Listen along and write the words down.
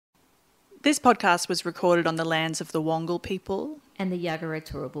This podcast was recorded on the lands of the Wongal people. And the Yagara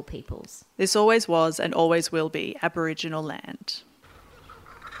Turrbal peoples. This always was and always will be Aboriginal land.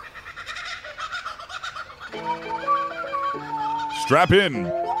 Strap in.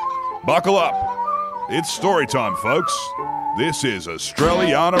 Buckle up. It's story time, folks. This is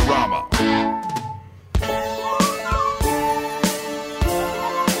Australiana Rama.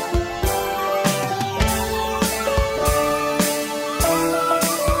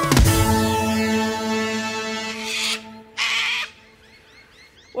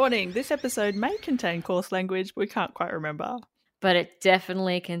 Warning, this episode may contain coarse language, we can't quite remember. But it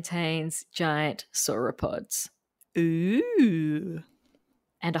definitely contains giant sauropods. Ooh.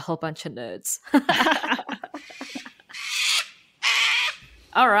 And a whole bunch of nerds.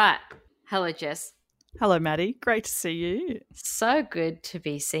 All right. Hello, Jess. Hello, Maddie. Great to see you. So good to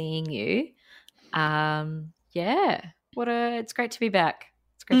be seeing you. It's great to be back.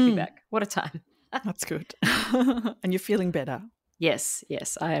 It's great to be back. What a time. That's good. And you're feeling better. Yes,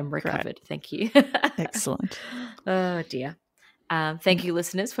 I am recovered. Great. Thank you. Excellent. Oh, dear. Thank you,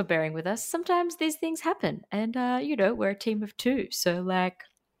 listeners, for bearing with us. Sometimes these things happen, and, we're a team of two. So,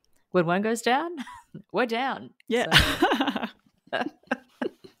 when one goes down, we're down. Yeah.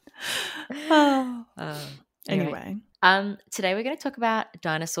 So. Anyway. Today we're going to talk about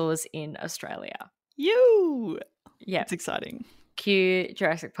dinosaurs in Australia. You. Yeah. It's exciting. Cue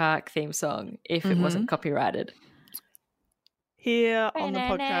Jurassic Park theme song if it wasn't copyrighted. Here on the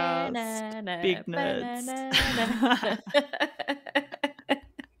podcast, Big Nerds.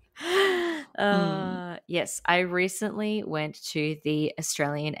 Yes, I recently went to the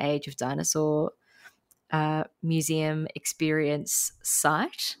Australian Age of Dinosaur Museum Experience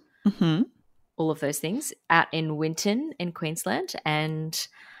site. Mm-hmm. All of those things out in Winton in Queensland, and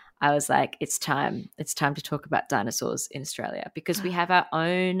I was like, it's time to talk about dinosaurs in Australia because we have our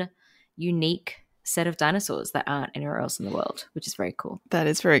own unique set of dinosaurs that aren't anywhere else in the world, which is very cool. That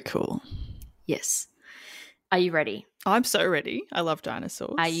is very cool. Yes. Are you ready? I'm so ready. I love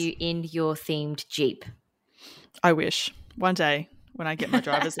dinosaurs. Are you in your themed Jeep? I wish. One day when I get my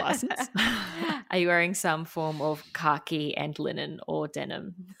driver's license. Are you wearing some form of khaki and linen or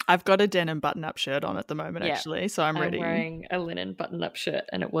denim? I've got a denim button-up shirt on at the moment, actually, so I'm ready. I'm wearing a linen button-up shirt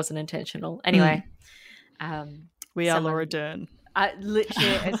and it wasn't intentional. Anyway. We are Laura Dern.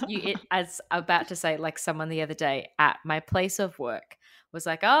 Literally, as I'm about to say, like someone the other day at my place of work was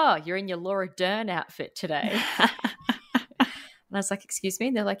like, "Oh, you're in your Laura Dern outfit today." And I was like, "Excuse me?"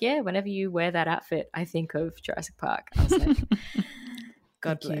 And they're like, "Yeah, whenever you wear that outfit, I think of Jurassic Park." I was like,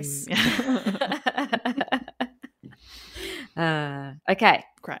 "God bless." Okay,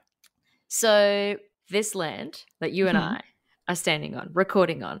 great. So this land that you and I are standing on,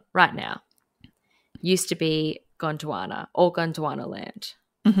 recording on right now, used to be Gondwana or Gondwana land,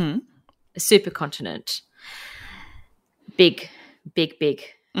 a supercontinent, big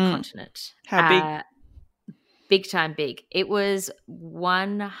continent. How big? Big time big. It was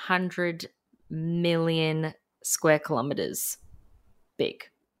 100 million square kilometers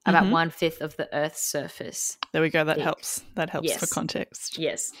big, about 1/5 of the Earth's surface. There we go. That big. helps. That helps Yes. for context.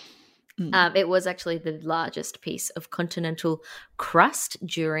 Yes. It was actually the largest piece of continental crust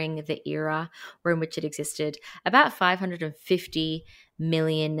during the era in which it existed about 550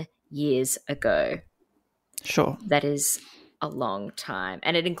 million years ago. Sure. That is a long time.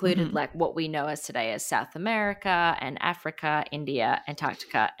 And it included like what we know as today as South America and Africa, India,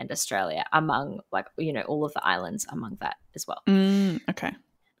 Antarctica, and Australia, among all of the islands among that as well. Okay.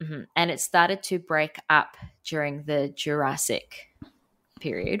 And it started to break up during the Jurassic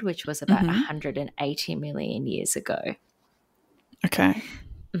period, which was about 180 million years ago. Okay.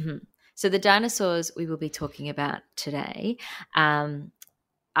 So the dinosaurs we will be talking about today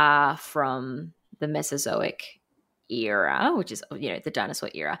are from the Mesozoic era, which is the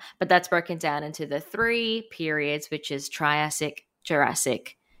dinosaur era, but that's broken down into the three periods, which is Triassic,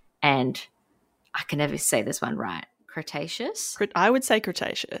 Jurassic, and I can never say this one right, Cretaceous? I would say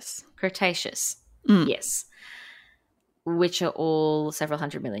Cretaceous. Cretaceous, yes, which are all several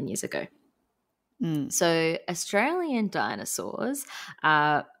hundred million years ago. So Australian dinosaurs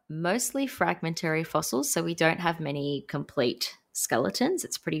are mostly fragmentary fossils, so we don't have many complete skeletons.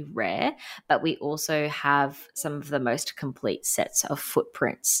 It's pretty rare, but we also have some of the most complete sets of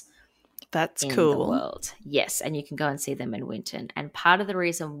footprints. That's in cool. the world. Yes, and you can go and see them in Winton. And part of the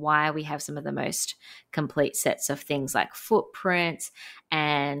reason why we have some of the most complete sets of things like footprints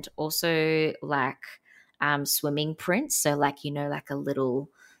and also like swimming prints, so like a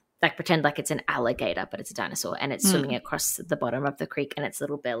little like pretend like it's an alligator, but it's a dinosaur, and it's swimming across the bottom of the creek, and its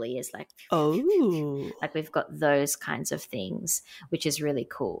little belly is like, oh, like we've got those kinds of things, which is really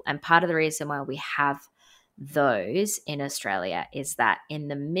cool. And part of the reason why we have those in Australia is that in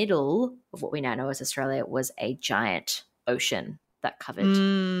the middle of what we now know as Australia was a giant ocean that covered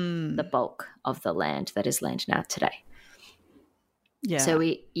the bulk of the land that is land now today.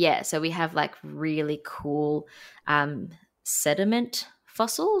 Yeah. So we have like really cool sediment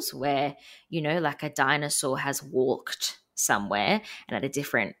fossils where, you know, like a dinosaur has walked somewhere and at a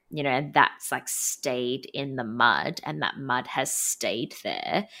different, you know, and that's like stayed in the mud, and that mud has stayed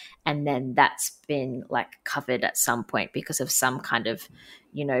there, and then that's been like covered at some point because of some kind of,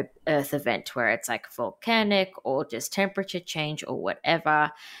 you know, earth event where it's like volcanic or just temperature change or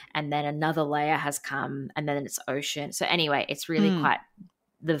whatever, and then another layer has come, and then it's ocean. So anyway, it's really quite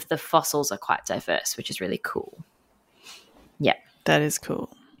the fossils are quite diverse, which is really cool. Yeah, that is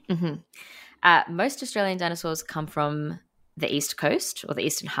cool. Mm-hmm. Most Australian dinosaurs come from the east coast, or the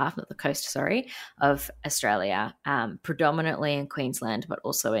eastern half, not the coast, sorry, of Australia, predominantly in Queensland, but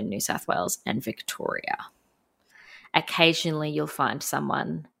also in New South Wales and Victoria. Occasionally you'll find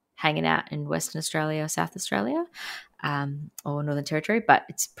someone hanging out in Western Australia or South Australia, or Northern Territory, but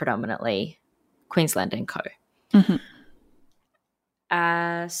it's predominantly Queensland and co. Mm-hmm.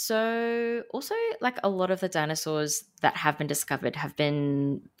 So also, like, a lot of the dinosaurs that have been discovered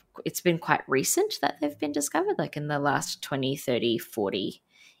it's been quite recent that they've been discovered, like in the last 20, 30, 40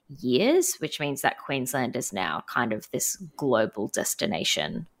 years, which means that Queensland is now kind of this global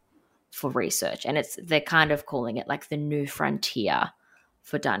destination for research. And they're kind of calling it like the new frontier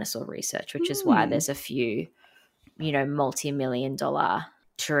for dinosaur research, which is why there's a few, you know, multi-million-dollar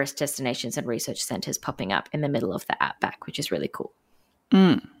tourist destinations and research centers popping up in the middle of the outback, which is really cool.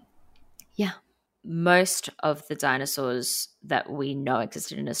 Yeah. Most of the dinosaurs that we know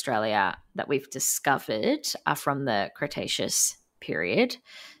existed in Australia that we've discovered are from the Cretaceous period,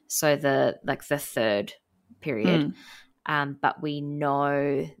 so the third period. But we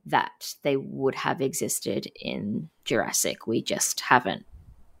know that they would have existed in Jurassic. We just haven't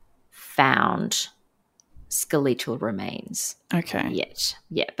found skeletal remains yet.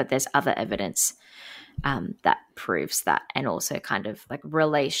 Yeah, but there's other evidence that proves that, and also kind of like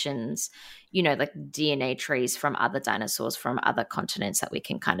relations, you know, like DNA trees from other dinosaurs from other continents that we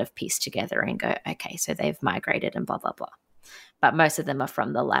can kind of piece together and go, okay, so they've migrated and blah, blah, blah. But most of them are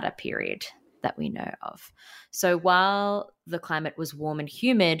from the latter period that we know of. So while the climate was warm and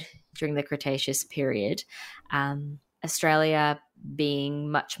humid during the Cretaceous period, Australia being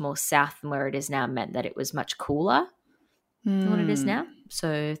much more south than where it is now meant that it was much cooler than what it is now.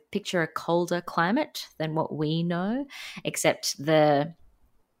 So picture a colder climate than what we know, except we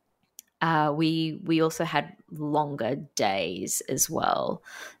also had longer days as well.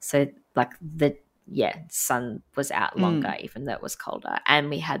 So like sun was out longer even though it was colder,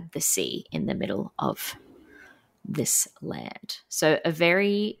 and we had the sea in the middle of this land. So a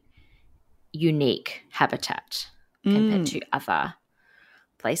very unique habitat compared to other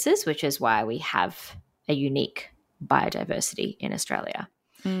places, which is why we have a unique biodiversity in Australia.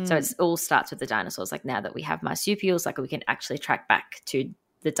 So it all starts with the dinosaurs. Like, now that we have marsupials, like, we can actually track back to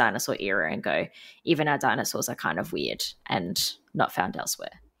the dinosaur era and go, even our dinosaurs are kind of weird and not found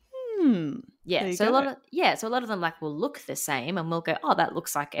elsewhere. Yeah. So a lot of them like will look the same, and we'll go, oh, that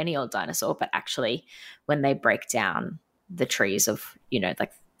looks like any old dinosaur. But actually, when they break down the trees of, you know,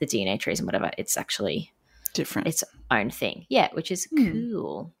 like the DNA trees and whatever, it's actually different, its own thing. Yeah, which is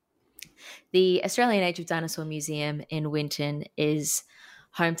cool. The Australian Age of Dinosaur Museum in Winton is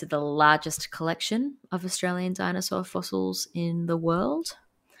home to the largest collection of Australian dinosaur fossils in the world.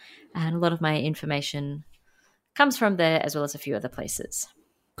 And a lot of my information comes from there, as well as a few other places.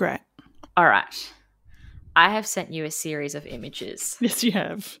 Great. All right. I have sent you a series of images. Yes, you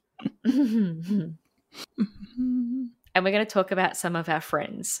have. And we're going to talk about some of our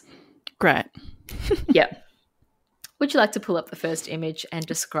friends. Great. Yep. Would you like to pull up the first image and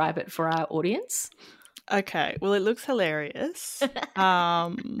describe it for our audience? Okay. Well, it looks hilarious.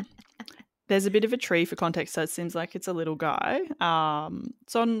 There's a bit of a tree for context, so it seems like it's a little guy.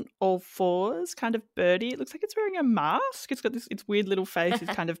 It's on all fours, kind of birdy. It looks like it's wearing a mask. It's got its weird little face.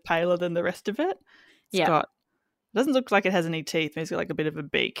 It's kind of paler than the rest of it. It doesn't look like it has any teeth. It's got like a bit of a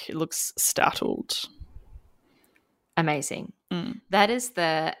beak. It looks startled. Amazing. That is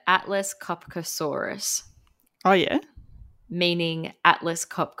the Atlas copcosaurus. Oh, yeah? Meaning Atlas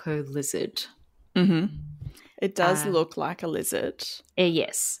copco lizard. Mm-hmm. It does look like a lizard.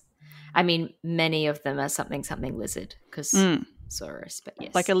 Yes. I mean, many of them are something lizard, because saurus, but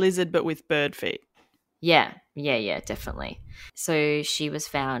yes. Like a lizard but with bird feet. Yeah, definitely. So she was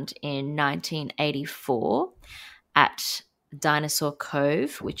found in 1984 at Dinosaur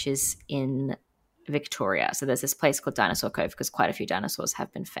Cove, which is in Victoria. So there's this place called Dinosaur Cove because quite a few dinosaurs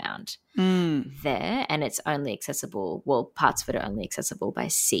have been found there, and it's only accessible, well, parts of it are only accessible by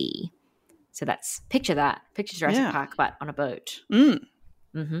sea. So picture Jurassic Park, but on a boat.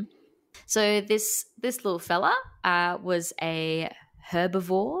 Mm-hmm. So this little fella was a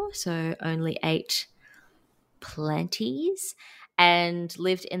herbivore, so only ate plantains, and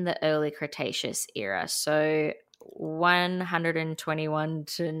lived in the early Cretaceous era, so 121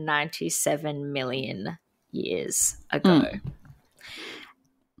 to 97 million years ago.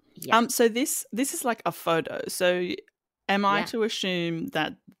 Yeah. So this is like a photo. So am I to assume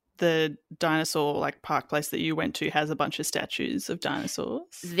that the dinosaur like park place that you went to has a bunch of statues of dinosaurs?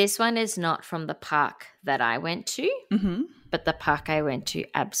 This one is not from the park that I went to, but the park I went to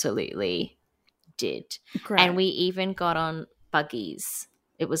absolutely did. Great. And we even got on buggies.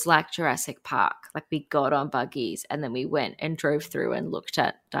 It was like Jurassic Park. Like we got on buggies and then we went and drove through and looked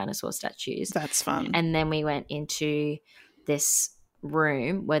at dinosaur statues. That's fun. And then we went into this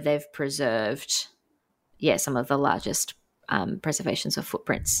room where they've preserved, some of the largest preservations of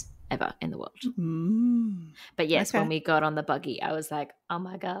footprints ever in the world. But yes, when we got on the buggy, I was like, oh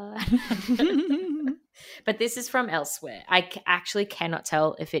my God. But this is from elsewhere. I actually cannot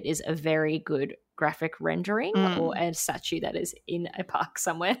tell if it is a very good graphic rendering or a statue that is in a park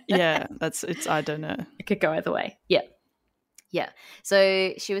somewhere. Yeah, I don't know. It could go either way. Yeah.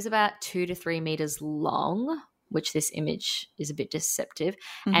 So she was about 2 to 3 meters long, which this image is a bit deceptive,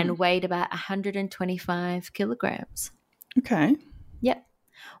 and weighed about 125 kilograms. Okay. Yep.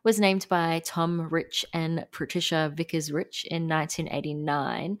 Was named by Tom Rich and Patricia Vickers-Rich in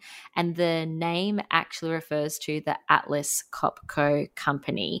 1989, and the name actually refers to the Atlas Copco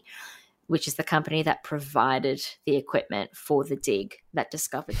Company, which is the company that provided the equipment for the dig that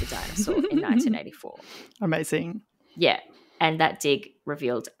discovered the dinosaur in 1984. Amazing. Yeah, and that dig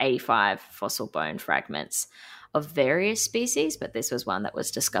revealed 85 fossil bone fragments of various species, but this was one that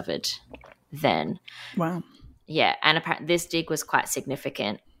was discovered then. Wow. Yeah, and apparently this dig was quite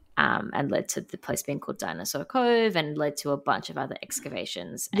significant and led to the place being called Dinosaur Cove and led to a bunch of other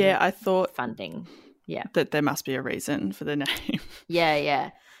excavations. And I thought funding. Yeah, that there must be a reason for the name.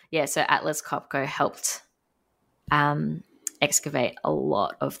 Yeah. So Atlas Copco helped excavate a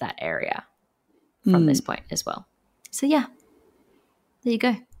lot of that area from this point as well. So yeah, there you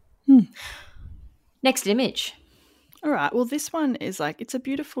go. Next image. All right. Well, this one is it's a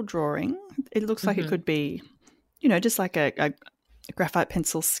beautiful drawing. It looks like it could be, just like a graphite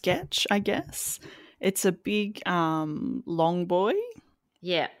pencil sketch, I guess. It's a big long boy.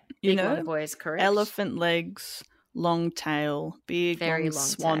 Yeah, big long boy is correct. Elephant legs, long tail, big very long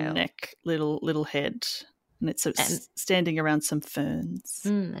swan tail. neck, little head. And it's standing around some ferns.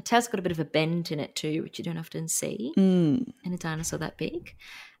 The tail's got a bit of a bend in it too, which you don't often see in a dinosaur that big.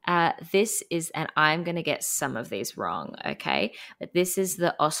 This is, and I'm going to get some of these wrong, okay? But this is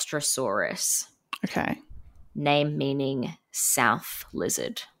the Ostrosaurus. Okay. Name meaning south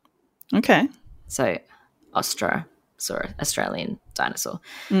lizard. Okay. So Ostrosaurus, Australian dinosaur.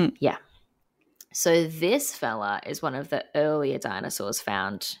 Yeah. So this fella is one of the earlier dinosaurs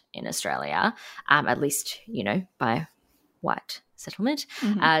found in Australia, at least, by white settlement.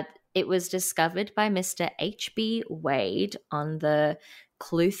 It was discovered by Mr. H.B. Wade on the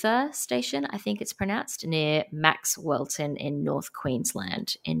Clutha Station, I think it's pronounced, near Maxwellton in North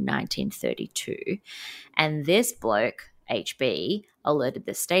Queensland in 1932. And this bloke, HB, alerted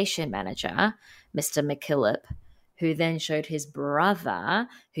the station manager, Mr. McKillop, who then showed his brother,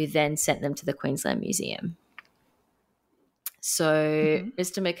 who then sent them to the Queensland Museum. So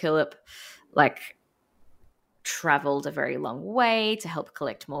Mr. McKillop, traveled a very long way to help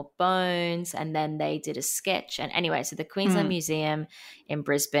collect more bones, and then they did a sketch. And anyway, so the Queensland Museum in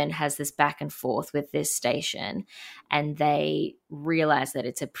Brisbane has this back and forth with this station, and they realize that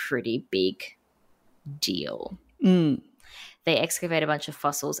it's a pretty big deal. They excavate a bunch of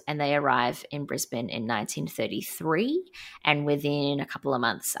fossils and they arrive in Brisbane in 1933, and within a couple of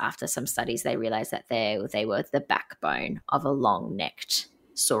months after some studies, they realize that they were the backbone of a long-necked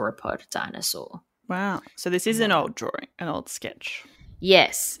sauropod dinosaur. Wow. So this is an old drawing, an old sketch.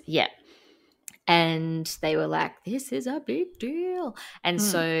 Yes. Yeah. And they were like, this is a big deal. And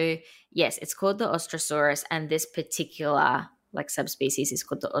so, yes, it's called the Ostrosaurus, and this particular subspecies is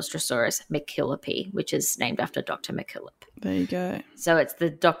called the Ostrosaurus McKillopi, which is named after Dr. McKillop. There you go. So it's the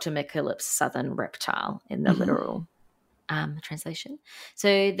Dr. McKillop's southern reptile in the literal translation.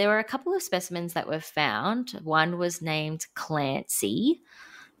 So there were a couple of specimens that were found. One was named Clancy.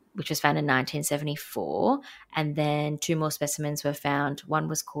 which was found in 1974. And then 2 more specimens were found. One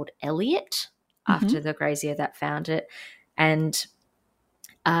was called Elliot, after the grazier that found it. And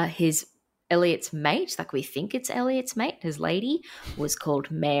Elliot's mate, like we think it's Elliot's mate, his lady, was called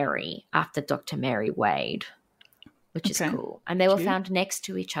Mary, after Dr. Mary Wade, which is cool. And they were found next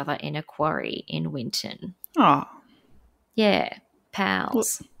to each other in a quarry in Winton. Oh. Yeah, pals.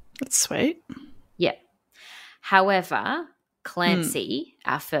 Well, that's sweet. Yeah. However, Clancy,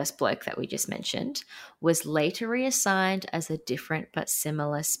 our first bloke that we just mentioned, was later reassigned as a different but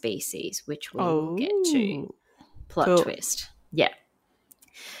similar species, which we'll get to. Plot twist. Yeah.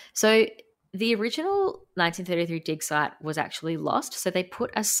 So the original 1933 dig site was actually lost, so they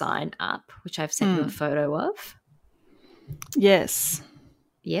put a sign up, which I've sent you a photo of. Yes.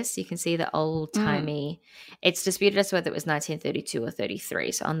 Yes, you can see the old-timey. It's disputed as to whether it was 1932 or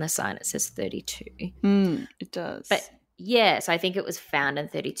 33. So on the sign it says 32. It does. But yeah, so I think it was found in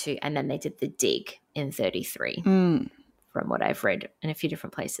 32 and then they did the dig in 33 from what I've read in a few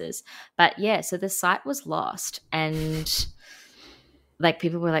different places. But yeah, so the site was lost and like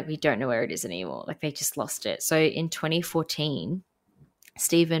people were like, we don't know where it is anymore. Like they just lost it. So in 2014,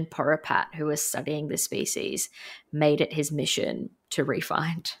 Stephen Poropat, who was studying the species, made it his mission to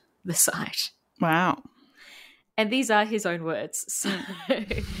re-find the site. Wow. And these are his own words. So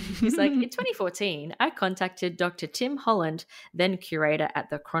he's like, in 2014, I contacted Dr. Tim Holland, then curator at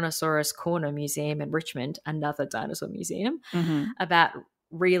the Kronosaurus Corner Museum in Richmond, another dinosaur museum, about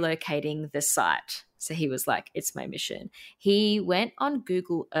relocating the site. So he was like, it's my mission. He went on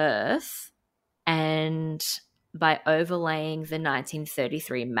Google Earth and by overlaying the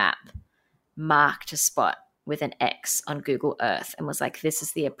 1933 map, marked a spot with an X on Google Earth and was like, this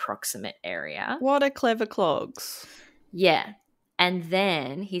is the approximate area. What a clever clogs. Yeah. And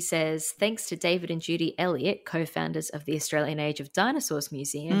then he says, thanks to David and Judy Elliott, co-founders of the Australian Age of Dinosaurs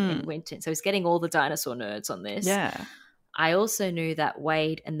Museum in Winton. So he's getting all the dinosaur nerds on this. Yeah. I also knew that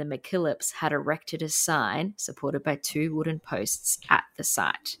Wade and the McKillops had erected a sign supported by 2 wooden posts at the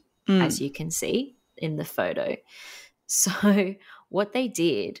site, as you can see in the photo. So what they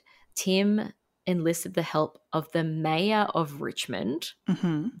did, Tim enlisted the help of the mayor of Richmond,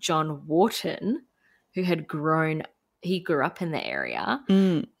 John Wharton, who he grew up in the area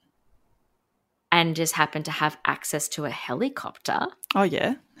and just happened to have access to a helicopter. Oh,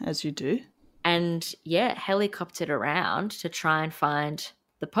 yeah, as you do. And, yeah, helicoptered around to try and find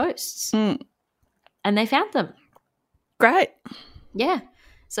the posts. And they found them. Great. Yeah.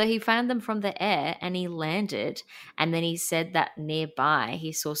 So he found them from the air and he landed, and then he said that nearby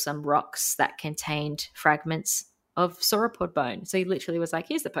he saw some rocks that contained fragments of sauropod bone. So he literally was like,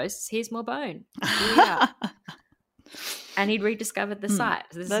 here's the posts, here's more bone. Here we are. And he'd rediscovered the site.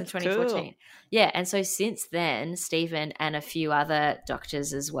 So this is in 2014. Cool. Yeah, and so since then, Stephen and a few other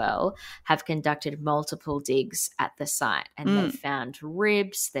doctors as well have conducted multiple digs at the site, and they've found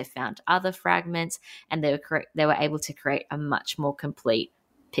ribs, they've found other fragments, and they were able to create a much more complete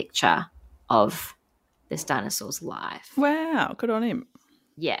picture of this dinosaur's life. Wow, good on him.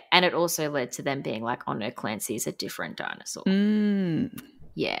 Yeah, and it also led to them being like, oh no, Clancy is a different dinosaur.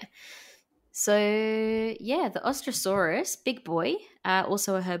 Yeah. So, yeah, the Ostrosaurus, big boy,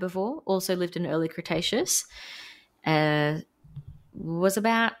 also a herbivore, also lived in early Cretaceous, was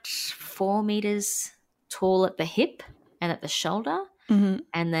about 4 meters tall at the hip and at the shoulder, and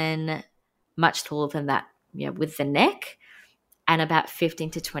then much taller than that, with the neck, and about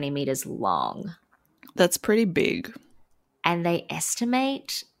 15 to 20 meters long. That's pretty big. And they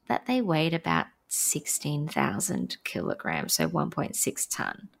estimate that they weighed about 16,000 kilograms, so 1.6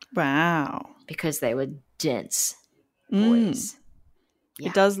 ton. Wow. Because they were dense boys. Yeah.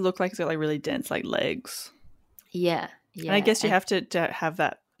 It does look like it's got like really dense like legs. Yeah. And I guess you have to have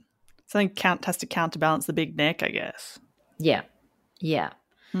that. Something has to counterbalance the big neck, I guess. Yeah. Yeah.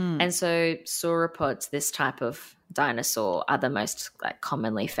 And so sauropods, this type of dinosaur, are the most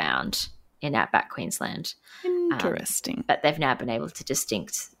commonly found in outback Queensland. Interesting. But they've now been able to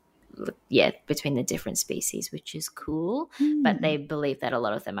distinct between the different species, which is cool. But they believe that a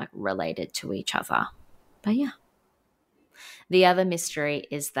lot of them are related to each other. But yeah. The other mystery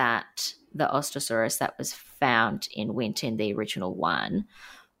is that the Ostrosaurus that was found in Winton, the original one,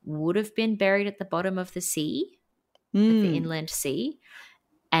 would have been buried at the bottom of the sea, the inland sea.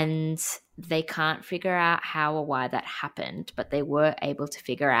 And they can't figure out how or why that happened, but they were able to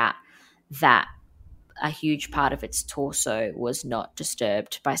figure out that a huge part of its torso was not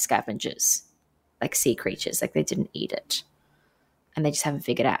disturbed by scavengers, like sea creatures, like they didn't eat it. And they just haven't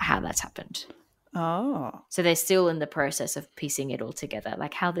figured out how that's happened. Oh. So they're still in the process of piecing it all together,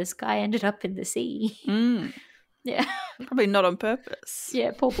 like how this guy ended up in the sea. Yeah. Probably not on purpose.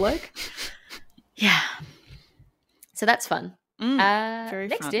 Yeah, poor bloke. Yeah. So that's fun. Very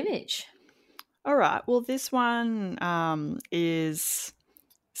next fun. image. All right. Well, this one is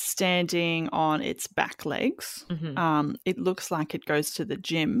standing on its back legs. Mm-hmm. It looks like it goes to the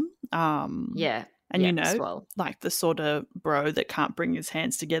gym. Yeah. And you know, like the sort of bro that can't bring his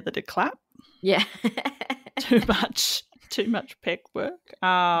hands together to clap. Yeah. Too much pec work.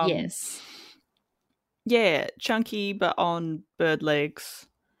 Yes. Yeah, chunky but on bird legs.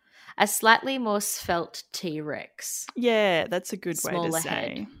 A slightly more svelte T-Rex. Yeah, that's a good way to say.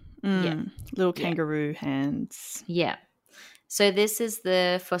 Head. Yeah. Little kangaroo hands. Yeah. So this is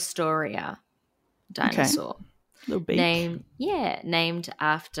the Fostoria dinosaur. Okay. Little beak. Named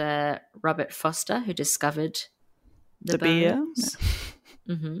after Robert Foster, who discovered the beer. bones.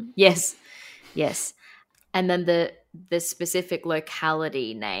 Yeah. Mm-hmm. Yes. And then the specific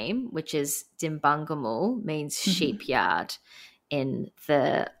locality name, which is Dimbungamul, means sheep yard in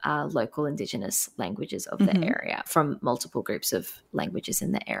the local indigenous languages of the area, from multiple groups of languages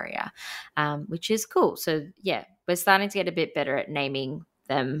in the area, which is cool. So, yeah, we're starting to get a bit better at naming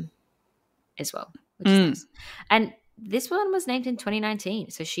them as well, which is nice. And this one was named in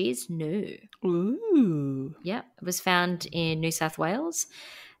 2019, so she's new. Ooh. Yeah, it was found in New South Wales,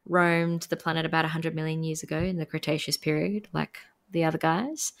 roamed the planet about 100 million years ago in the Cretaceous period, like the other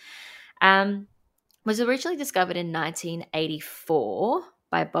guys. Was originally discovered in 1984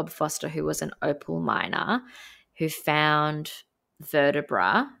 by Bob Foster, who was an opal miner who found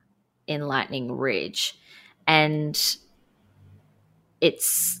vertebra in Lightning Ridge, and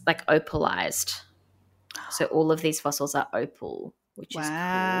it's like opalized. So all of these fossils are opal, which is cool.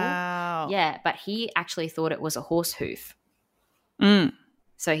 Yeah, but he actually thought it was a horse hoof.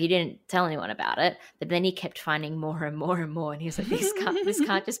 So he didn't tell anyone about it, but then he kept finding more and more and more. And he was like, this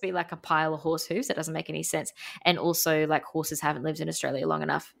can't just be like a pile of horse hooves. That doesn't make any sense. And also, like, horses haven't lived in Australia long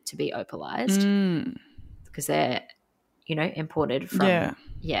enough to be opalized because they're, imported from.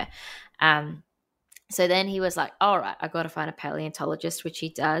 Yeah. So then he was like, all right, I've got to find a paleontologist, which he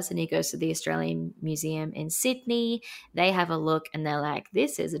does. And he goes to the Australian Museum in Sydney. They have a look and they're like,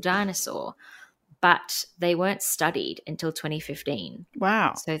 this is a dinosaur. But they weren't studied until 2015.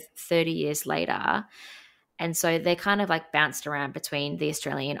 Wow. So 30 years later. And so they kind of like bounced around between the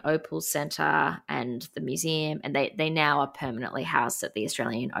Australian Opal Centre and the museum. And they now are permanently housed at the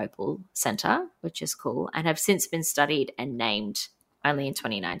Australian Opal Centre, which is cool, and have since been studied and named only in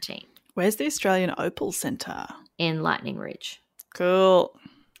 2019. Where's the Australian Opal Centre? In Lightning Ridge. Cool.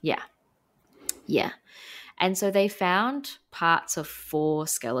 Yeah. And so they found parts of 4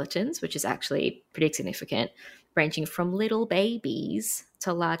 skeletons, which is actually pretty significant, ranging from little babies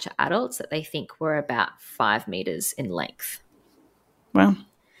to larger adults that they think were about 5 meters in length. Wow.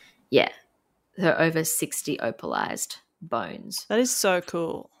 Yeah. So over 60 opalized bones. That is so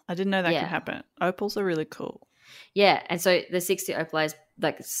cool. I didn't know that could happen. Opals are really cool. Yeah. And so the 60 opalized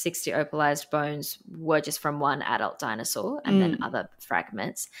bones were just from one adult dinosaur and then other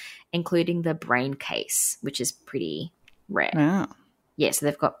fragments, including the brain case, which is pretty rare. Wow. Yeah, so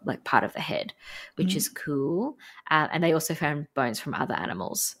they've got like part of the head, which is cool. And they also found bones from other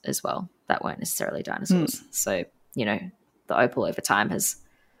animals as well that weren't necessarily dinosaurs. So, the opal over time has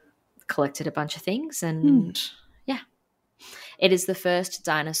collected a bunch of things. And it is the first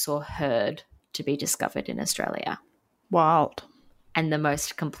dinosaur herd to be discovered in Australia. Wild. And the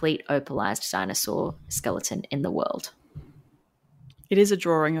most complete opalized dinosaur skeleton in the world. It is a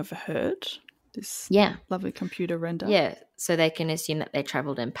drawing of a herd, this lovely computer render. Yeah, so they can assume that they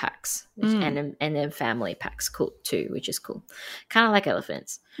travelled in packs and then family packs too, which is cool. Kind of like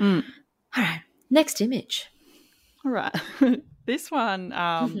elephants. All right, next image. All right. This one,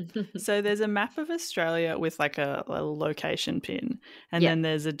 so there's a map of Australia with like a location pin, and then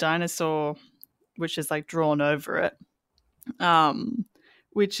there's a dinosaur which is like drawn over it.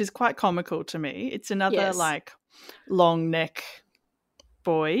 Which is quite comical to me. It's another like long neck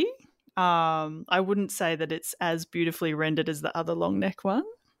boy. I wouldn't say that it's as beautifully rendered as the other long neck one.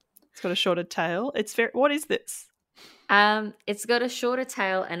 It's got a shorter tail. What is this? It's got a shorter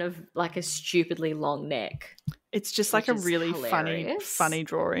tail and a stupidly long neck. It's just like a really funny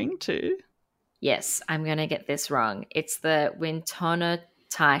drawing too. Yes, I'm going to get this wrong. It's the Wintona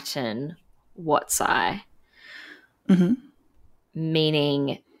Titan Watsi.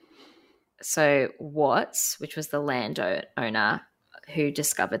 Meaning, so Watts, which was the landowner who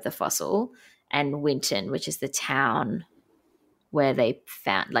discovered the fossil, and Winton, which is the town where they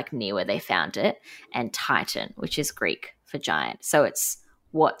found, like near where they found it, and Titan, which is Greek for giant. So it's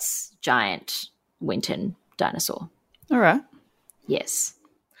Watts, giant, Winton, dinosaur. All right. Yes.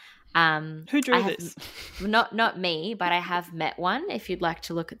 Who drew this? Not me, but I have met one. If you'd like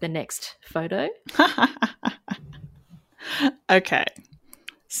to look at the next photo. Okay.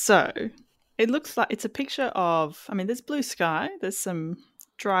 So it looks like it's a picture of, there's blue sky. There's some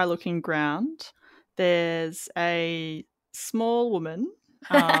dry looking ground. There's a small woman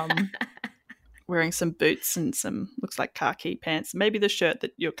wearing some boots and some, looks like khaki pants. Maybe the shirt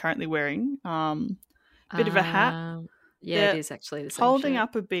that you're currently wearing. Bit of a hat. Yeah, it is actually the same holding shirt.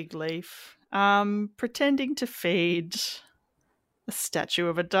 up a big leaf, pretending to feed a statue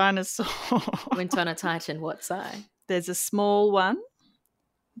of a dinosaur. Went on a Titan, what size? There's a small one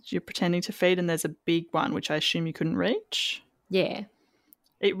that you're pretending to feed, and there's a big one, which I assume you couldn't reach. Yeah.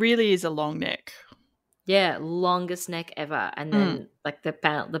 It really is a long neck. Yeah, longest neck ever. And then like the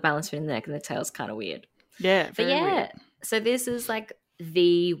balance between the neck and the tail is kind of weird. Yeah, very weird. So this is like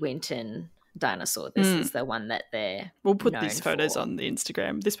the Winton dinosaur. This is the one that they're We'll put known these photos for. on the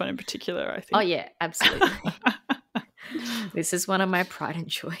Instagram. This one in particular, I think. Oh, yeah, absolutely. This is one of my pride and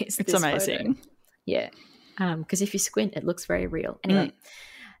joys. It's amazing. Photo. Yeah. Because if you squint, it looks very real. Anyway,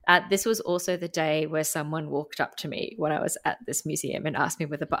 this was also the day where someone walked up to me when I was at this museum and asked me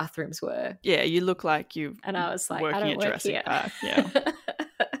where the bathrooms were. Yeah, you look like you and I was like, working I don't at work Jurassic here. Park.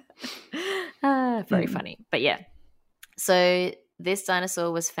 Yeah. Very funny. But yeah. So this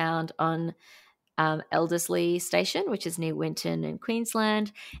dinosaur was found on Elderslie Station, which is near Winton in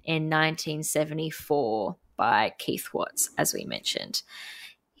Queensland, in 1974 by Keith Watts, as we mentioned.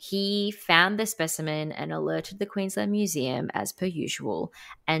 He found the specimen and alerted the Queensland Museum as per usual,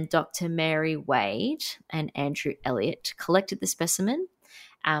 and Dr. Mary Wade and Andrew Elliott collected the specimen.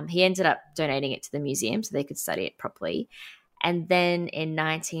 He ended up donating it to the museum so they could study it properly. And then in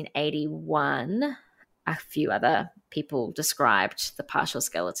 1981, a few other people described the partial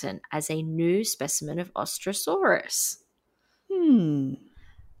skeleton as a new specimen of Ostrosaurus,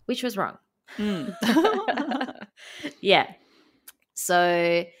 which was wrong. Yeah.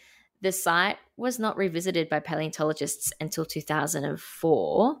 So the site was not revisited by paleontologists until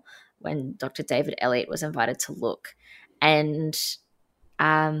 2004 when Dr. David Elliott was invited to look. And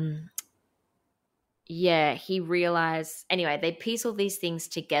he realized, anyway, they piece all these things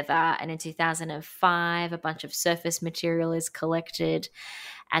together, and in 2005 a bunch of surface material is collected,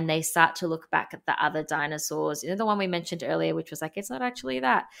 and they start to look back at the other dinosaurs, the one we mentioned earlier, which was like, it's not actually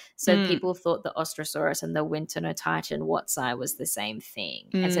that. So people thought the Ostrosaurus and the Winton-O-Titan Watsai was the same thing.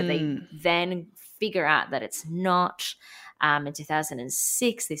 And so they then figure out that it's not. In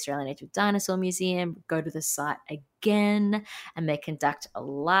 2006, the Australian Age of Dinosaur Museum go to the site again, and they conduct a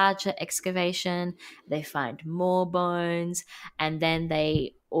larger excavation. They find more bones, and then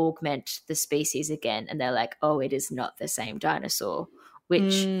they augment the species again, and they're like, oh, it is not the same dinosaur,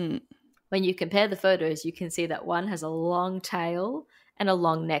 which when you compare the photos, you can see that one has a long tail and a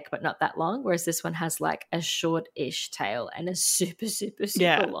long neck, but not that long, whereas this one has like a short-ish tail and a super, super,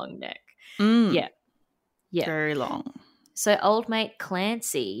 super long neck. Yeah. Very long. So old mate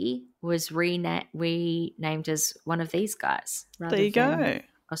Clancy was renamed as one of these guys. There you go.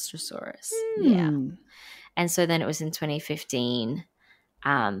 Ostrosaurus. Yeah. And so then it was in 2015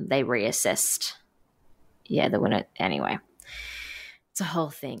 they reassessed. Yeah, the winner. Anyway, it's a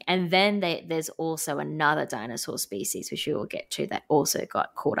whole thing. And then there's also another dinosaur species, which we will get to, that also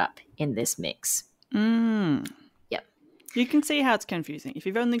got caught up in this mix. Yep. You can see how it's confusing. If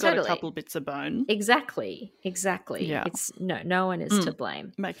you've only got a couple bits of bone. Exactly. Yeah. It's no one is to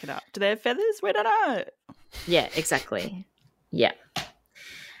blame. Make it up. Do they have feathers? We don't know. Yeah, exactly. Yeah.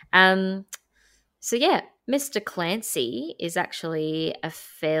 So yeah, Mr. Clancy is actually a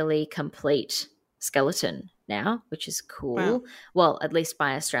fairly complete skeleton now, which is cool. Wow. Well, at least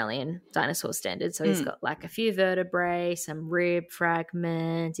by Australian dinosaur standards. So he's got like a few vertebrae, some rib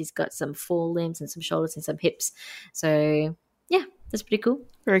fragments, he's got some forelimbs and some shoulders and some hips. So yeah, that's pretty cool.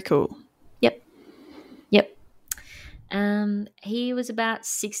 Very cool. Yep. He was about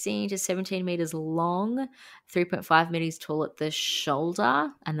 16 to 17 meters long, 3.5 meters tall at the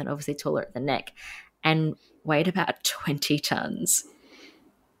shoulder, and then obviously taller at the neck, and weighed about 20 tons.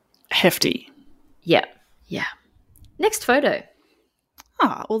 Hefty. Yeah. Next photo.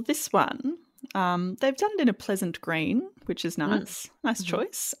 Well, this one, they've done it in a pleasant green, which is nice. Nice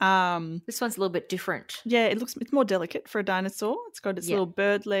choice. This one's a little bit different. Yeah, it's more delicate for a dinosaur. It's got its little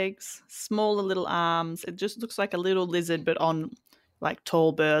bird legs, smaller little arms. It just looks like a little lizard, but on like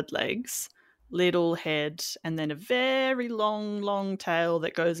tall bird legs, little head, and then a very long, long tail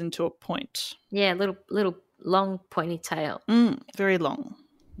that goes into a point. Yeah, little long pointy tail. Very long.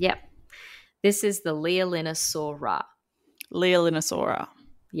 Yep. This is the Leolinosaura. Leolinosaura.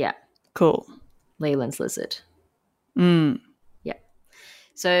 Yeah. Cool. Leland's lizard. Yeah.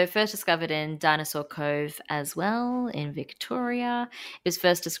 So first discovered in Dinosaur Cove as well in Victoria. It was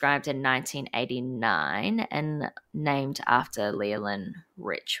first described in 1989 and named after Leolyn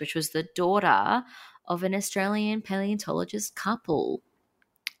Rich, which was the daughter of an Australian paleontologist couple.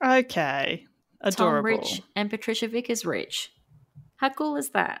 Okay. Adorable. Tom Rich and Patricia Vickers Rich. How cool is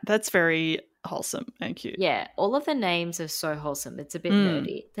that? That's very wholesome and cute. Yeah, all of the names are so wholesome. It's a bit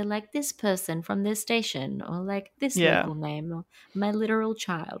nerdy. They're like this person from this station, or like this local name, or my literal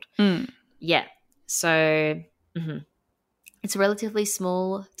child. Yeah, so it's a relatively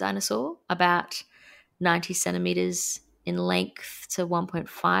small dinosaur, about 90 centimeters in length to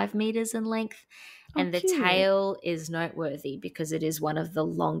 1.5 meters in length. And the tail is noteworthy because it is one of the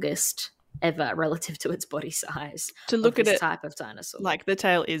longest ever relative to its body size. To look at this it, type of dinosaur. Like the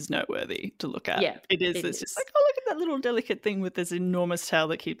tail is noteworthy to look at. Yeah, it is. It's just like, oh, look at that little delicate thing with this enormous tail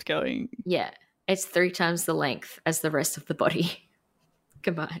that keeps going. Yeah, it's 3 times the length as the rest of the body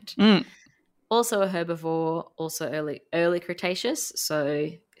combined. Also a herbivore, also early Cretaceous, so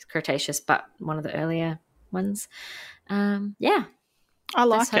Cretaceous, but one of the earlier ones. Yeah, I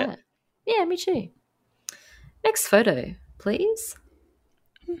like it. Yeah, me too. Next photo, please.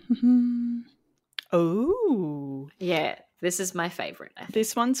 Oh, yeah, this is my favorite.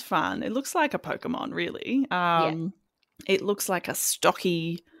 This one's fun. It looks like a Pokemon, really. It looks like a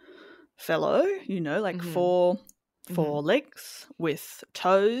stocky fellow, like four legs with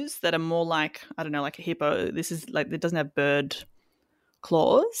toes that are more like, I don't know, like a hippo. This is like, it doesn't have bird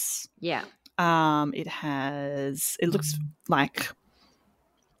claws. Yeah. It looks like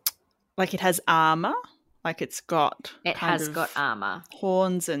it has armor. Like it has got armor,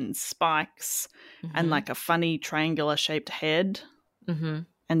 horns and spikes, and like a funny triangular shaped head, and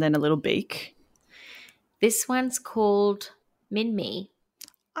then a little beak. This one's called Minmi.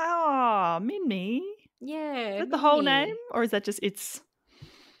 Ah, Minmi. Yeah. Is that the whole name, or is that just its?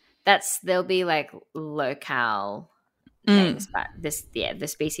 There'll be like locale names, but the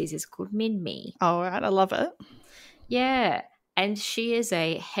species is called Minmi. All right, I love it. Yeah. And she is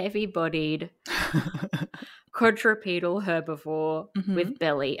a heavy-bodied quadrupedal herbivore with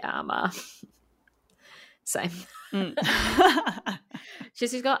belly armor. Same.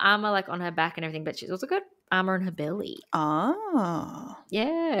 She's got armor like on her back and everything, but she's also got armor on her belly. Ah.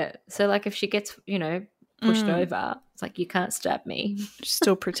 Yeah. So like if she gets, pushed over, it's like you can't stab me. She's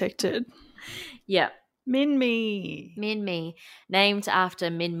still protected. Yeah. Minmi. Minmi, named after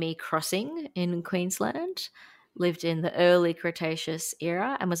Minmi Crossing in Queensland. Lived in the early Cretaceous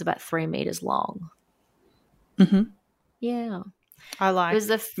era and was about 3 meters long. Yeah. I like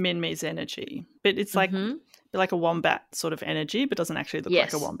Minmi's energy. But it's like a wombat sort of energy, but doesn't actually look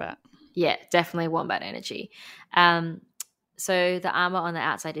like a wombat. Yeah, definitely wombat energy. So the armor on the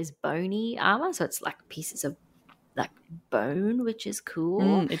outside is bony armor. So it's like pieces of like bone, which is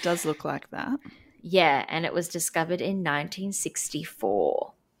cool. It does look like that. Yeah, and it was discovered in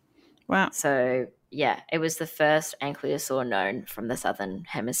 1964. Wow. So... yeah, it was the first ankylosaur known from the southern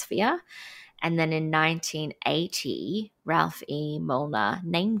hemisphere. And then in 1980, Ralph E. Molnar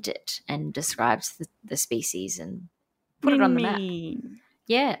named it and described the species and put it on the map.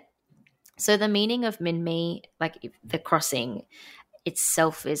 Yeah. So the meaning of Minmi, like the crossing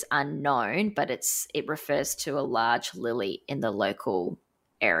itself is unknown, but it refers to a large lily in the local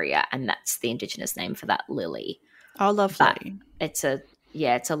area, and that's the indigenous name for that lily. Oh, lovely. But it's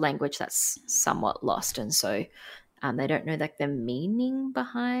a language that's somewhat lost, and so they don't know like the meaning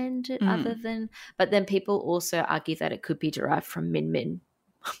behind it other than. But then people also argue that it could be derived from Min Min.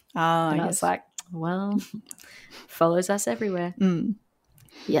 I was like, well, follows us everywhere.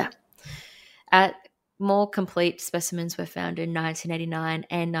 Yeah. More complete specimens were found in 1989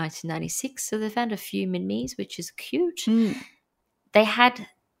 and 1996, so they found a few Minmis, which is cute. They had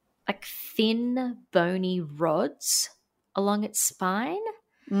like thin, bony rods along its spine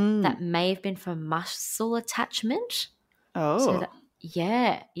that may have been for muscle attachment. Oh. So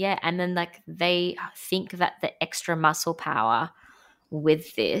yeah. And then like they think that the extra muscle power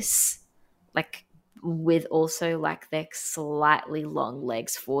with this, like with also like their slightly long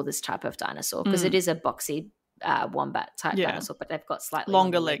legs for this type of dinosaur, because it is a boxy wombat type dinosaur, but they've got slightly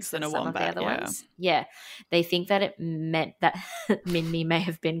longer legs than a wombat. Ones. Yeah. They think that it meant that Minmi may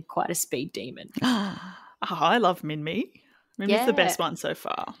have been quite a speed demon. I love Minmi. Minmi's the best one so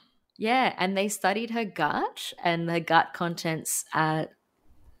far. Yeah, and they studied her gut, and the gut contents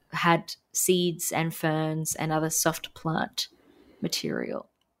had seeds and ferns and other soft plant material.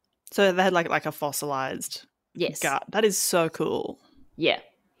 So they had like a fossilized gut. That is so cool. Yeah.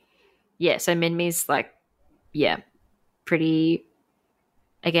 Yeah, so Minmi's like, pretty,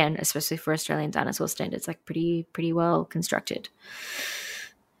 again, especially for Australian dinosaur standards, like pretty well constructed.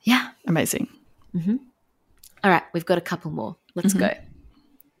 Yeah. Amazing. Mm-hmm. All right, we've got a couple more. Let's go.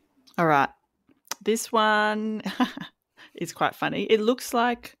 All right. This one is quite funny. It looks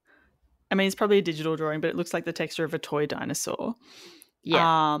like, I mean, it's probably a digital drawing, but it looks like the texture of a toy dinosaur.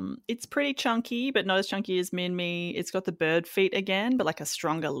 Yeah. It's pretty chunky, but not as chunky as Min-Me. It's got the bird feet again, but like a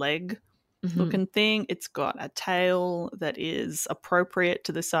stronger leg looking thing. It's got a tail that is appropriate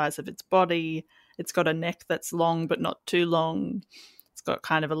to the size of its body. It's got a neck that's long but not too long. It's got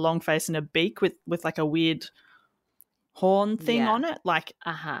kind of a long face and a beak with like a weird horn thing on it. Like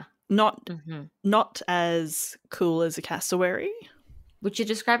not as cool as a cassowary. Would you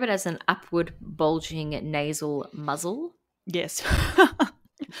describe it as an upward bulging nasal muzzle? Yes.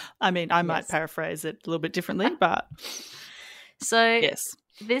 I mean, I might paraphrase it a little bit differently, but so yes.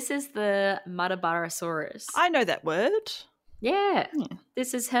 This is the Muttaburrasaurus. I know that word. Yeah.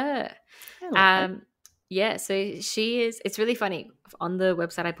 This is her. Yeah, so she is, it's really funny. On the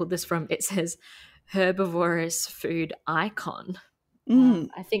website I pulled this from, it says herbivorous food icon.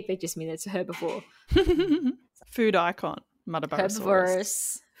 I think they just mean it's a herbivore. Food icon, Muttaburrasaurus.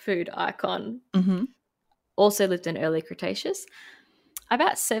 Herbivorous food icon. Also lived in early Cretaceous.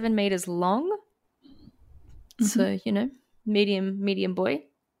 About 7 meters long. So, medium boy.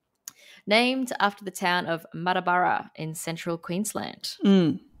 Named after the town of Muttaburra in central Queensland.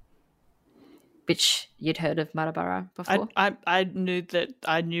 Which you'd heard of Muttaburra before? I knew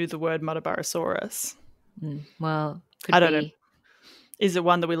the word Muttaburrasaurus. Well, I don't know. Is it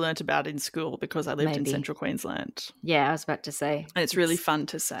one that we learnt about in school because I lived in central Queensland? Yeah, I was about to say. And it's really fun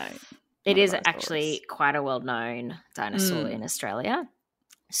to say. It is actually quite a well-known dinosaur in Australia.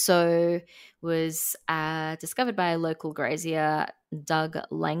 So was discovered by a local grazier, Doug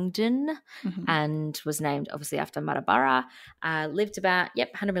Langdon, and was named obviously after Muttaburra. Lived about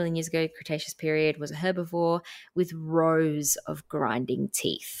 100 million years ago, Cretaceous period. Was a herbivore with rows of grinding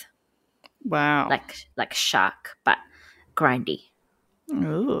teeth. Wow, like a shark, but grindy.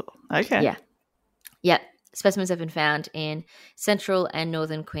 Ooh, okay. Yeah. Specimens have been found in central and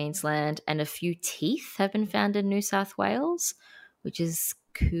northern Queensland, and a few teeth have been found in New South Wales, which is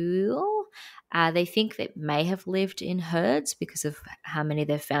cool. They think that may have lived in herds because of how many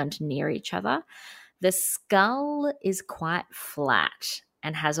they've found near each other. The skull is quite flat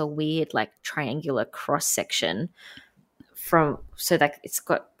and has a weird triangular cross section so that it's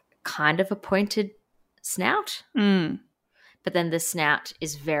got kind of a pointed snout. But then the snout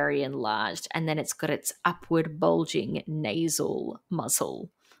is very enlarged, and then it's got its upward bulging nasal muzzle.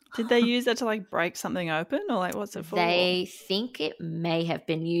 Did they use that to break something open, or what's it for? They think it may have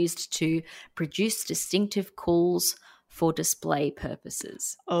been used to produce distinctive calls for display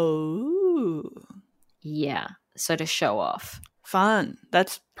purposes. Oh. Yeah. So to show off. Fun.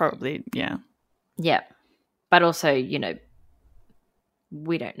 That's probably, yeah. Yeah. But also, we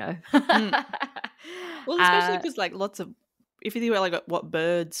don't know. Well, especially because lots of, if you think about what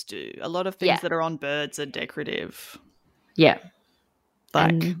birds do, a lot of things that are on birds are decorative. Yeah.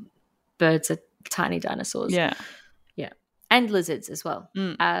 And birds are tiny dinosaurs. Yeah. Yeah. And lizards as well.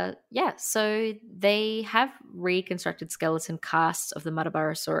 So they have reconstructed skeleton casts of the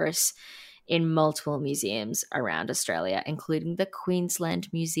Muttaburrasaurus in multiple museums around Australia, including the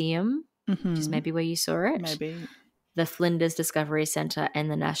Queensland Museum, which is maybe where you saw it. Maybe. The Flinders Discovery Centre and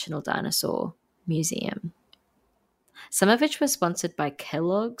the National Dinosaur Museum. Some of which were sponsored by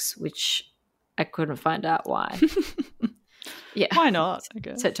Kellogg's, which I couldn't find out why. Yeah. Why not? I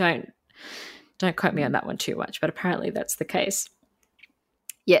guess. So don't quote me on that one too much, but apparently that's the case.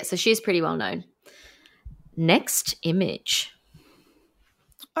 Yeah, so she's pretty well known. Next image.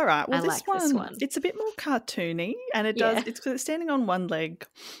 All right. Well, this one. It's a bit more cartoony, and it's standing on one leg.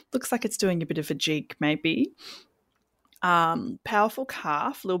 Looks like it's doing a bit of a jig, maybe. Powerful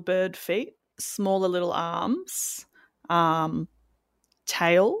calf, little bird feet, smaller little arms,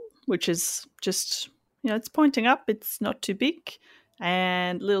 tail, which is just, it's pointing up. It's not too big,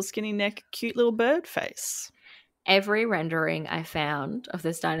 and little skinny neck, cute little bird face. Every rendering I found of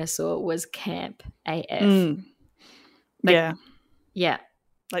this dinosaur was camp AF. Yeah. Yeah.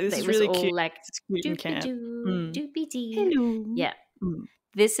 This is really cute. It's cute in camp. Doopy-doo. Hello. Yeah.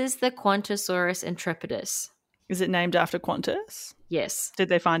 This is the Qantassaurus intrepidus. Is it named after Qantas? Yes. Did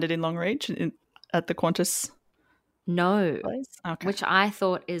they find it in Longreach at the Qantas? No. Place? Okay. Which I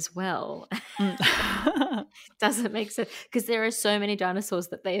thought as well. Doesn't make sense because there are so many dinosaurs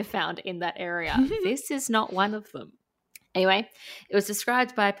that they have found in that area. This is not one of them. Anyway, it was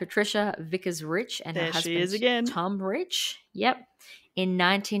described by Patricia Vickers-Rich and her husband she is again. Tom Rich. Yep. In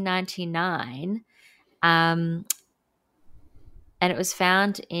 1999. And it was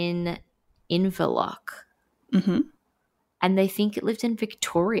found in Inverloch. and they think it lived in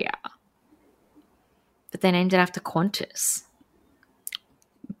Victoria. But they named it after Qantas.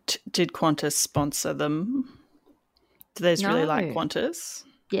 Did Qantas sponsor them? Do they just really like Qantas?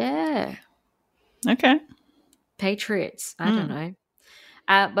 Yeah. Okay. Patriots. I don't know.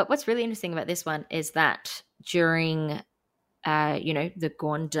 But what's really interesting about this one is that during, the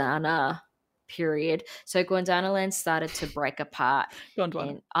Gondwana period, so Gondwanaland started to break apart.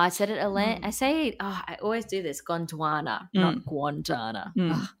 Gondwana. I said it. I always do this. Gondwana, not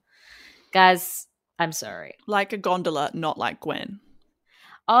Gondwana. Guys, I'm sorry. Like a gondola, not like Gwen.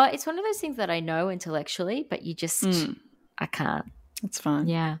 Oh, it's one of those things that I know intellectually, but you just, I can't. It's fine.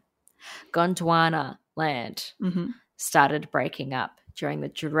 Yeah. Gondwana land started breaking up during the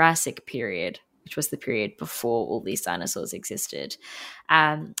Jurassic period, which was the period before all these dinosaurs existed.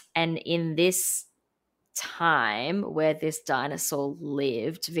 And in this time where this dinosaur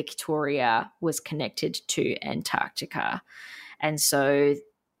lived, Victoria was connected to Antarctica. And so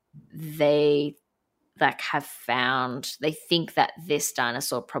they they think that this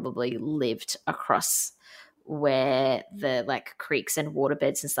dinosaur probably lived across where the creeks and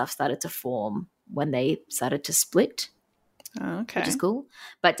waterbeds and stuff started to form when they started to split. Okay. Which is cool,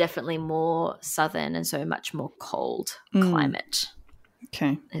 but definitely more southern and so much more cold climate.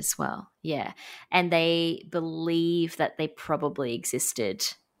 Okay. As well. Yeah. And they believe that they probably existed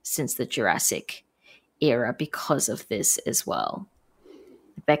since the Jurassic era because of this as well.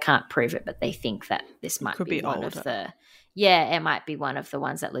 They can't prove it, but they think that this might be one of the... Yeah, it might be one of the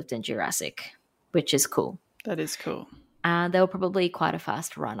ones that lived in Jurassic, which is cool. That is cool. They were probably quite a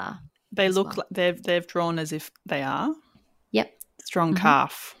fast runner. They look like they've drawn as if they are. Yep. Strong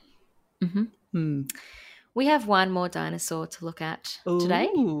calf. We have one more dinosaur to look at today.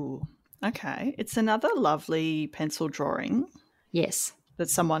 Okay. It's another lovely pencil drawing. Yes. That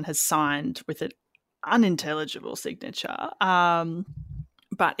someone has signed with an unintelligible signature.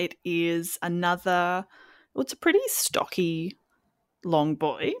 But it is another, it's a pretty stocky long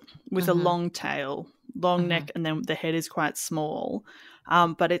boy with a long tail, long neck, and then the head is quite small.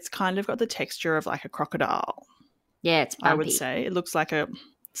 But it's kind of got the texture of like a crocodile. Yeah, it's bumpy. I would say. It looks like a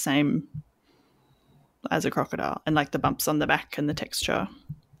same as a crocodile, and like the bumps on the back and the texture.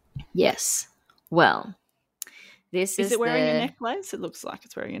 Yes. Well, this is it wearing a necklace? It looks like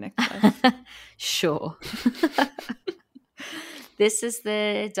it's wearing a necklace. Sure. This is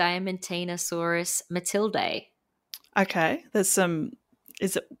the Diamantinosaurus matildae. Okay. There's some...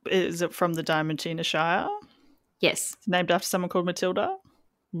 Is it from the Diamantina Shire? Yes. It's named after someone called Matilda?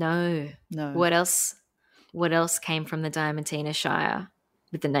 No. What else came from the Diamantina Shire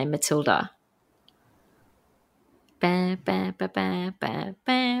with the name Matilda? Ba, ba, ba, ba, ba,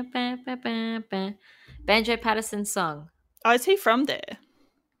 ba, ba, ba, ba, ba. Banjo Patterson's song. Oh, is he from there?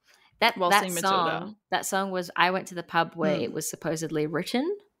 That song was, I went to the pub where it was supposedly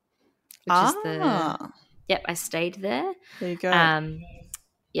written. Which is Yep, I stayed there. There you go.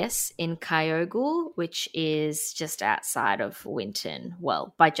 Yes, in Kyogle, which is just outside of Winton.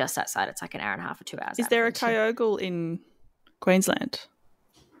 Well, by just outside, it's like an hour and a half or 2 hours. Is there a Kyogle in Queensland?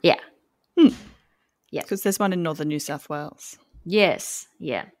 Yeah. Yeah. Because there's one in northern New South Wales. Yes,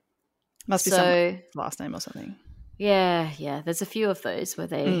 yeah. Must be someone's last name or something. Yeah. There's a few of those where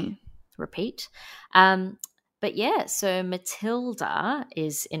they repeat. But yeah, so Matilda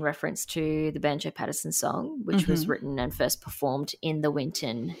is in reference to the Banjo Patterson song, which was written and first performed in the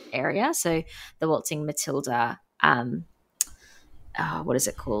Winton area. So the Waltzing Matilda, what is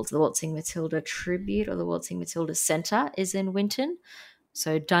it called? The Waltzing Matilda Tribute or the Waltzing Matilda Centre is in Winton.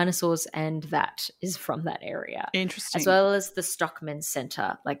 So dinosaurs and that is from that area. Interesting. As well as the Stockman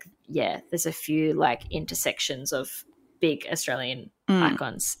Centre. There's a few intersections of big Australian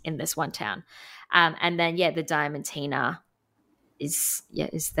icons in this one town. And then, the Diamantina is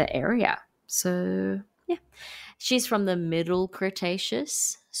the area. So, yeah. She's from the Middle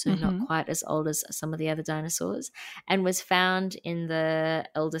Cretaceous, so not quite as old as some of the other dinosaurs, and was found in the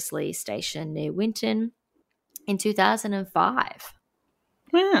Elderslie Station near Winton in 2005.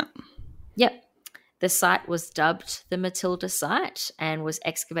 Wow. Yep. The site was dubbed the Matilda Site and was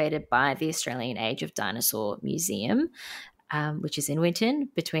excavated by the Australian Age of Dinosaur Museum, which is in Winton,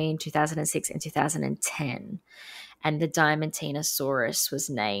 between 2006 and 2010. And the Diamantinosaurus was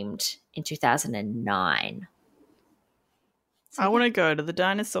named in 2009. I want to go to the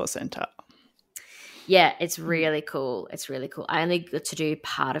Dinosaur Centre. Yeah, it's really cool. I only got to do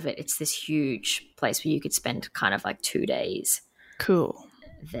part of it. It's this huge place where you could spend kind of 2 days. Cool.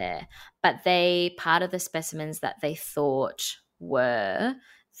 There. But part of the specimens that they thought were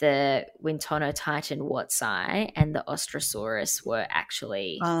the Wintonotitan watsi and the Ostrosaurus were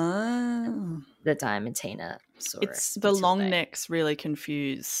actually the Diamantina It's the long necks really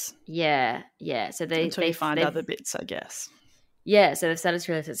confuse. Yeah. So until you find other bits, I guess. Yeah, so they've started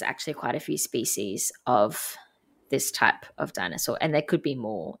to realize there's actually quite a few species of this type of dinosaur, and there could be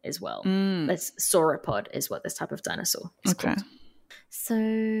more as well. This sauropod is what this type of dinosaur is called. So,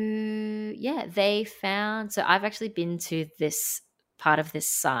 yeah, they found – so I've actually been to this part of this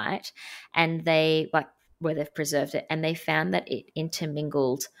site, and they – like where they've preserved it, and they found that it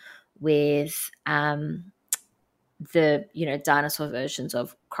intermingled with the, you know, dinosaur versions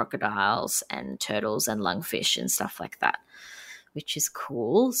of crocodiles and turtles and lungfish and stuff like that, which is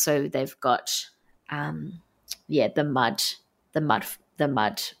cool. So they've got the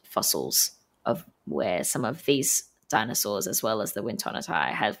mud fossils of where some of these dinosaurs as well as the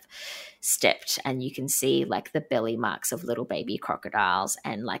Wintonitai have stepped, and you can see like the belly marks of little baby crocodiles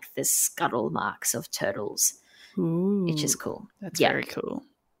and like the scuttle marks of turtles. Ooh, which is cool. That's very cool.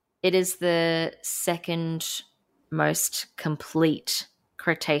 It is the second most complete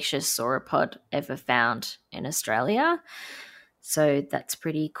Cretaceous sauropod ever found in Australia. So that's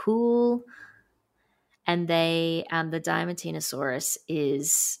pretty cool. And the Diamantinosaurus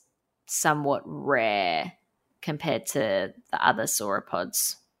is somewhat rare compared to the other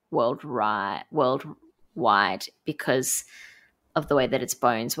sauropods worldwide because of the way that its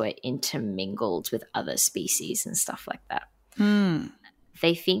bones were intermingled with other species and stuff like that.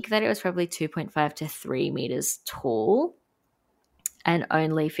 They think that it was probably 2.5 to 3 meters tall and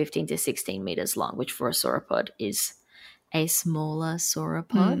only 15 to 16 meters long, which for a sauropod is a smaller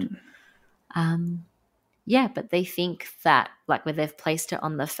sauropod. But they think that, like, where they've placed it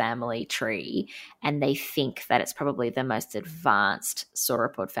on the family tree, and they think that it's probably the most advanced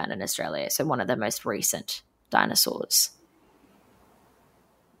sauropod found in Australia, so one of the most recent dinosaurs.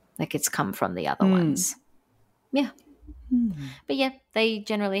 Like, it's come from the other ones. Yeah. But yeah, they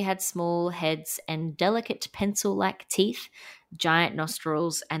generally had small heads and delicate pencil-like teeth, giant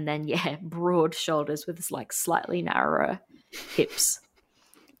nostrils, and then, broad shoulders with like slightly narrower hips.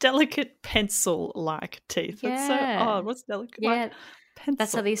 Delicate pencil-like teeth. That's so odd. What's delicate? Yeah, pencil.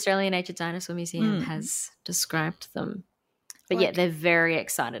 That's how the Australian Nature Dinosaur Museum has described them. But they're very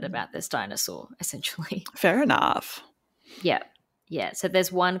excited about this dinosaur, essentially. Fair enough. Yeah. So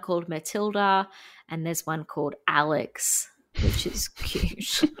there's one called Matilda, and there's one called Alex, which is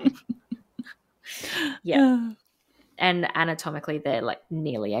cute. And anatomically, they're like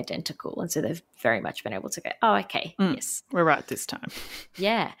nearly identical. And so they've very much been able to go, oh, okay, yes. We're right this time.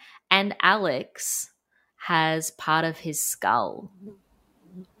 Yeah. And Alex has part of his skull,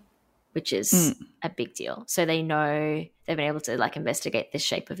 which is a big deal. So they know they've been able to like investigate the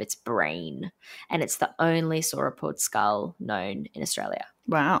shape of its brain. And it's the only sauropod skull known in Australia.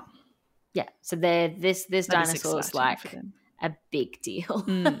 Wow. Yeah. So this dinosaur is like a big deal.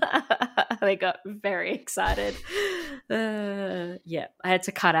 They got very excited. I had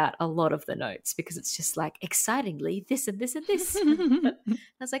to cut out a lot of the notes because it's just like, excitingly, this and this and this. I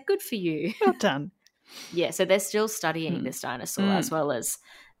was like, good for you. Well done. Yeah, so they're still studying this dinosaur as well as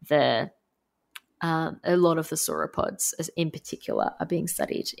a lot of the sauropods in particular are being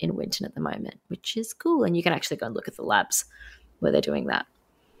studied in Winton at the moment, which is cool. And you can actually go and look at the labs where they're doing that.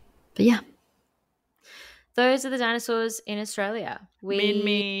 But yeah. Those are the dinosaurs in Australia.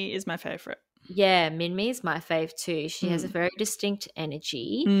 Minmi is my favourite. Yeah, Minmi is my fave too. She has a very distinct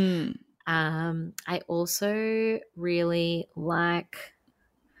energy. I also really like...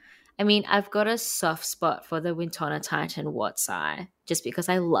 I mean, I've got a soft spot for the Wintonitai and Watsai just because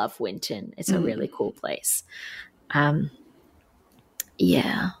I love Winton. It's a really cool place. I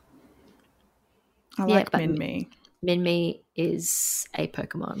like Minmi. Minmi is a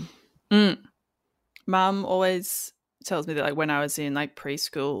Pokemon. Mum always tells me that like when I was in like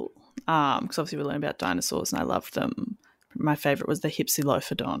preschool, because obviously we learned about dinosaurs and I loved them. My favourite was the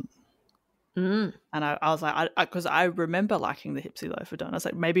Hypsilophodon. And I was like, because I remember liking the Hypsilophodon. I was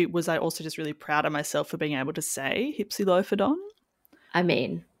like, maybe was I also just really proud of myself for being able to say Hypsilophodon? I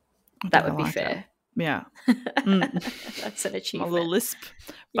mean, that would be fair. Yeah. That's an achievement. A little lisp.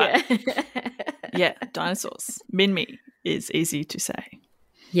 But yeah, dinosaurs. Minmi is easy to say.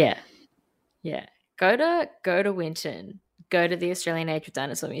 Yeah. Go to Winton. Go to the Australian Nature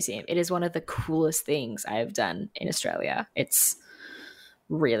Dinosaur Museum. It is one of the coolest things I have done in Australia. It's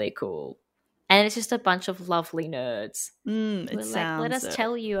really cool. And it's just a bunch of lovely nerds. Let us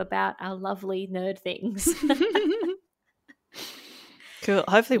tell you about our lovely nerd things. Cool.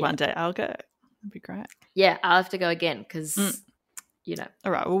 Hopefully one day I'll go. That'd be great. Yeah, I'll have to go again because, All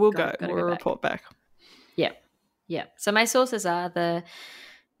right, well, we'll go. We'll report back. Yeah. So my sources are the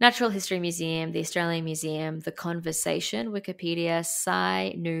Natural History Museum, the Australian Museum, The Conversation, Wikipedia,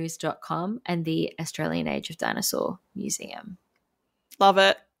 scinews.com, and the Australian Age of Dinosaur Museum. Love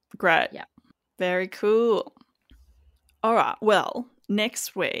it. Great. Yeah. Very cool. All right. Well,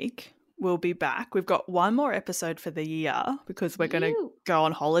 next week we'll be back. We've got one more episode for the year because we're going to go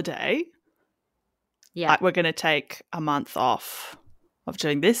on holiday. Yeah. We're going to take a month off of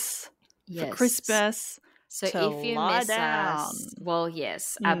doing this for Christmas. So if you miss us, well,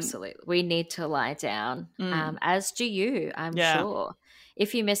 yes, absolutely. We need to lie down, as do you, I'm sure.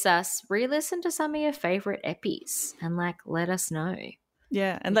 If you miss us, re-listen to some of your favourite epis and, let us know.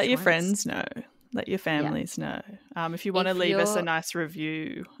 Yeah, and let your friends know. Let your families know. If you want to leave us a nice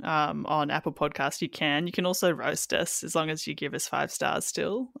review on Apple Podcast, you can. You can also roast us as long as you give us 5 stars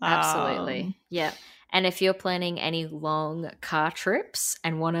still. Absolutely. Yeah. And if you're planning any long car trips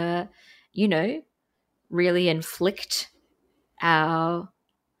and want to, really inflict our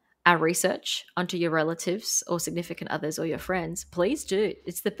research onto your relatives or significant others or your friends, please do.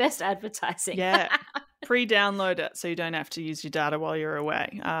 It's the best advertising. Yeah. Pre-download it so you don't have to use your data while you're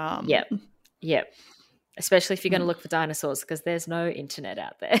away. Yep. Especially if you're going to look for dinosaurs because there's no internet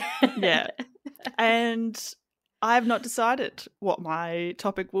out there. Yeah. And I have not decided what my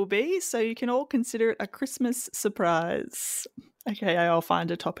topic will be, so you can all consider it a Christmas surprise. Okay, I'll find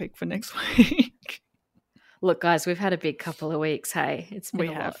a topic for next week. Look, guys, we've had a big couple of weeks, hey? It's been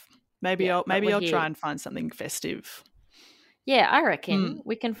a lot. Maybe I'll here. try and find something festive. Yeah, I reckon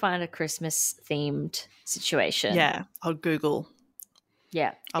we can find a Christmas-themed situation. Yeah, I'll Google.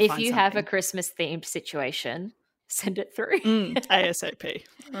 Yeah. If you have a Christmas-themed situation, send it through. ASAP.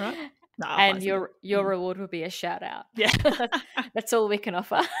 All right? And your reward will be a shout-out. Yeah. That's all we can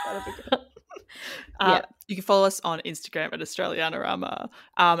offer. You can follow us on Instagram at Australianarama,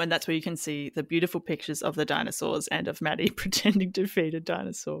 and that's where you can see the beautiful pictures of the dinosaurs and of Maddie pretending to feed a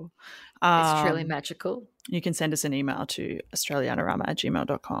dinosaur. It's truly magical. You can send us an email to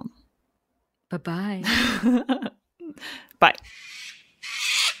australianarama@gmail.com. Bye-bye. Bye.